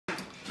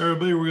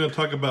Everybody, we're going to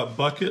talk about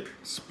bucket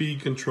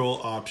speed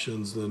control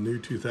options, the new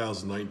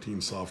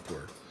 2019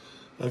 software.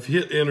 If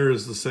you hit enter,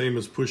 is the same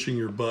as pushing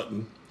your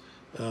button.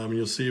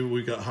 You'll see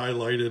we got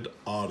highlighted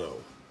auto.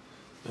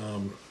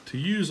 To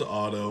use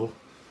auto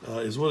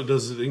is what it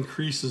does. It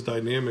increases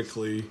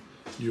dynamically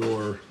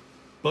your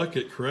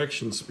bucket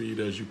correction speed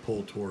as you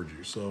pull towards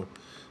you. So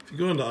if you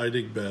go into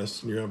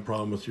iDigBest and you're having a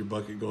problem with your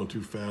bucket going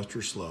too fast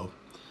or slow,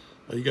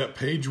 you got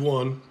page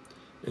 1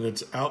 and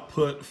it's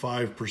output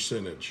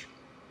 5%.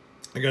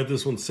 I got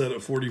this one set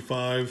at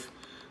 45.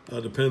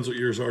 Depends what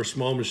yours are.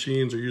 Small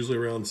machines are usually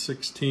around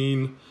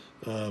 16.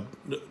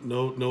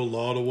 No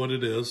law to what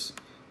it is.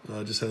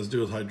 Just has to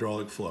do with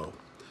hydraulic flow.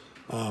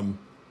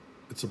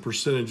 It's a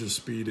percentage of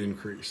speed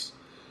increase.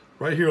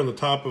 Right here on the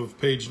top of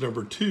page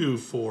number 2 of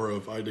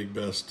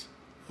iDigBest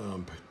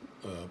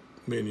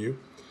menu,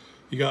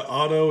 you got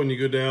auto, and you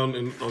go down,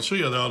 and I'll show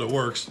you how the auto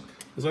works.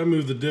 As I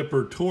move the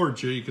dipper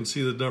towards you, you can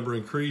see the number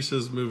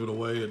increases. Move it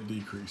away, it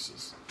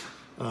decreases.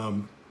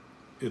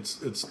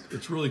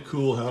 It's really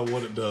cool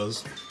what it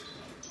does.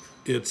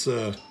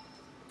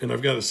 And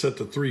I've got it set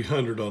to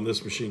 300 on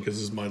this machine because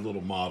this is my little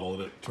model,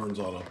 and it turns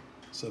on a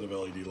set of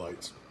LED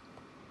lights.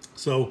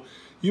 So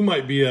you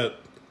might be at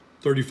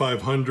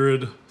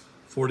 3,500,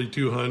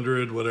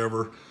 4,200,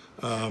 whatever.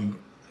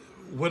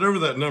 Whatever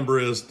that number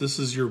is, this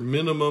is your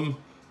minimum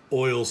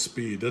oil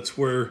speed. That's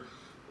where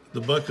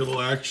the bucket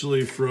will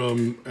actually,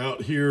 from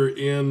out here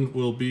in,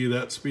 will be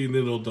that speed, and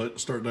then it'll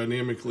start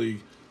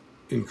dynamically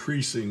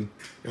increasing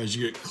as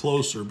you get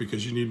closer,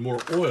 because you need more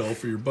oil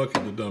for your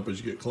bucket to dump as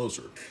you get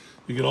closer.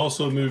 You can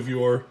also move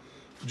your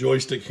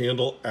joystick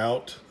handle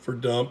out for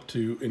dump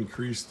to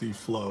increase the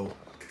flow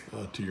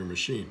to your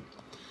machine.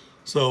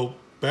 So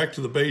back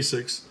to the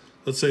basics.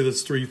 Let's say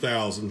that's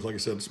 3,000. Like I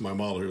said, it's my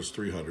model here is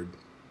 300.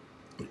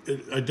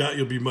 I doubt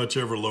you'll be much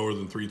ever lower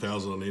than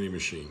 3,000 on any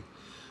machine.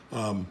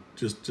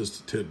 Just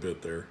a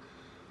tidbit there.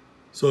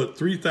 So at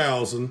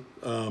 3,000,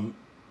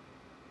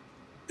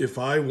 if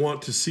I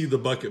want to see the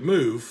bucket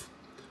move,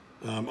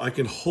 I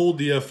can hold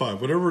the F5,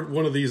 whatever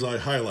one of these I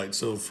highlight.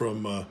 So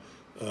from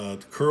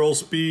curl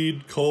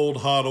speed,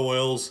 cold, hot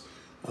oils,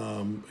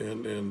 and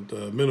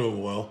minimum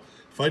oil.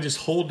 If I just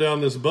hold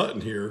down this button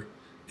here,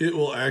 it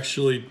will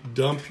actually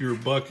dump your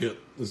bucket.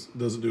 This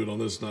doesn't do it on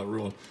this, it's not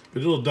real,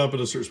 but it'll dump at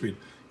a certain speed.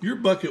 Your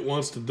bucket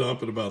wants to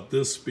dump at about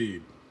this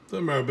speed.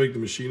 Doesn't matter how big the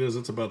machine is,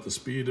 it's about the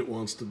speed it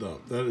wants to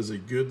dump. That is a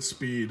good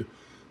speed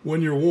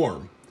when you're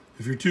warm.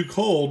 If you're too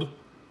cold,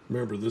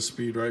 remember this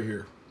speed right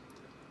here.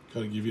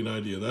 Kind of give you an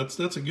idea. That's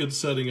a good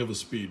setting of a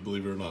speed,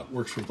 believe it or not.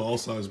 Works with all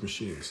size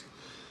machines.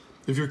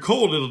 If you're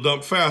cold, it'll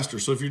dump faster.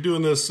 So if you're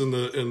doing this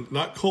in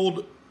not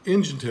cold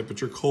engine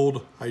temperature,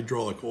 cold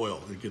hydraulic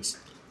oil, it gets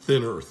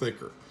thinner or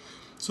thicker.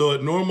 So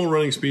at normal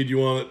running speed, you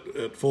want it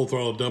at full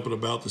throttle, dump at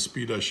about the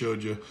speed I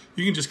showed you.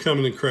 You can just come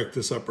in and correct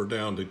this up or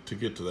down to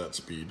get to that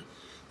speed.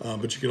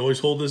 But you can always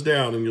hold this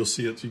down, and you'll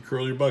see it. You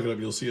curl your bucket up,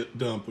 you'll see it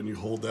dump when you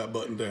hold that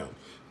button down.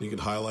 And you can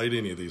highlight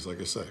any of these,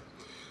 like I say.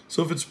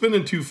 So if it's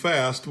spinning too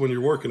fast when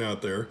you're working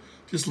out there,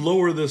 just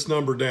lower this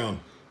number down.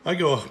 I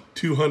go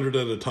 200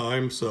 at a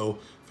time, so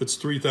if it's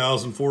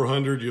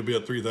 3,400, you'll be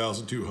at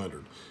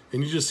 3,200.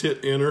 And you just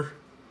hit enter,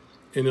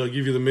 and it'll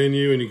give you the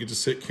menu, and you can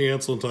just hit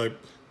cancel and type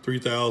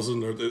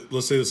 3,000, or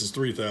let's say this is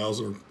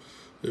 3,000, or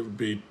it would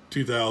be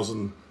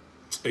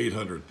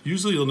 2,800.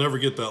 Usually you'll never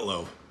get that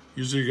low.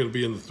 Usually you're going to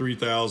be in the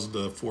 3,000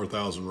 to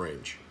 4,000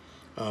 range.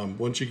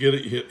 Once you get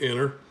it, you hit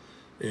enter,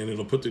 and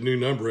it'll put the new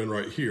number in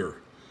right here.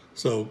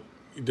 So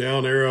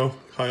down arrow,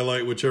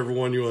 highlight whichever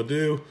one you want to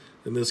do.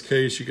 In this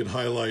case, you could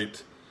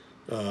highlight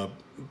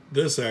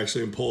this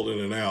actually and pull it in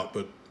and out,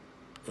 but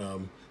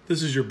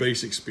this is your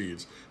basic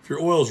speeds. If your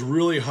oil is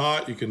really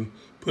hot, you can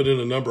put in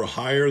a number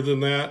higher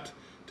than that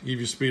to give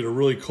you speed. Or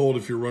really cold,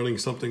 if you're running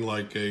something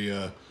like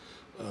a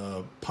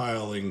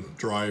piling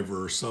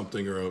driver or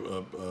something,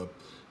 or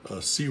a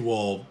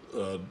seawall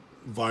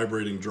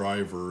vibrating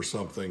driver or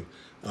something.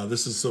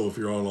 This is so if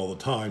you're on all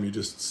the time, you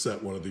just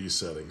set one of these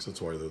settings.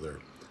 That's why they're there.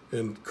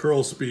 And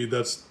curl speed,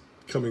 that's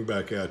coming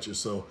back at you.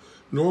 So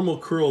normal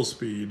curl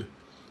speed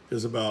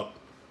is about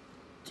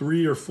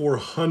 300 or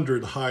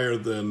 400 higher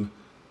than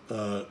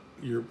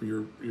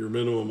your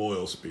minimum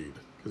oil speed,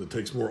 because it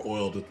takes more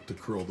oil to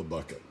curl the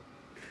bucket.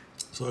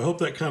 So I hope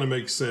that kind of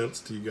makes sense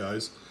to you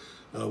guys.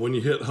 When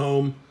you hit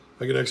home,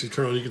 I can actually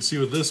turn on. You can see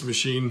with this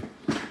machine,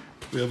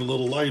 we have a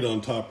little light on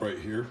top right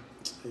here,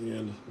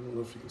 and I don't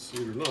know if you can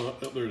see it or not.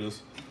 Oh, there it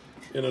is.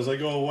 And as I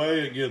go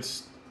away, it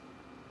gets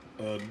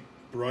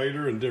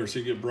brighter and dimmer. So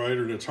you get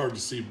brighter, and it's hard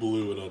to see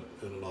blue in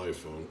an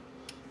iPhone,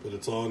 but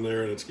it's on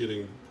there, and it's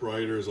getting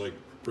brighter as I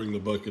bring the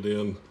bucket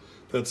in.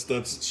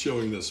 That's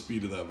showing the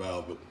speed of that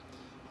valve, but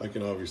I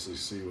can obviously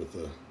see with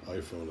the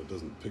iPhone it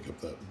doesn't pick up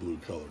that blue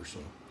color. So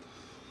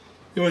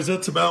anyways,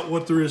 that's about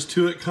what there is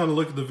to it. Kind of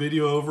look at the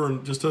video over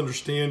and just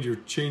understand you're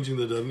changing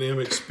the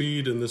dynamic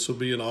speed, and this will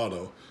be an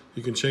auto.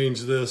 You can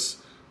change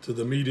this to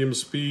the medium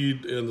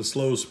speed and the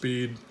slow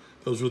speed.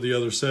 Those were the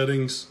other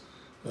settings.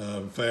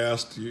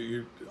 Fast,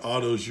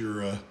 auto's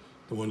the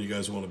one you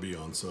guys want to be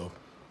on. So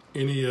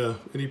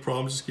any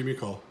problems, just give me a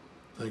call.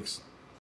 Thanks.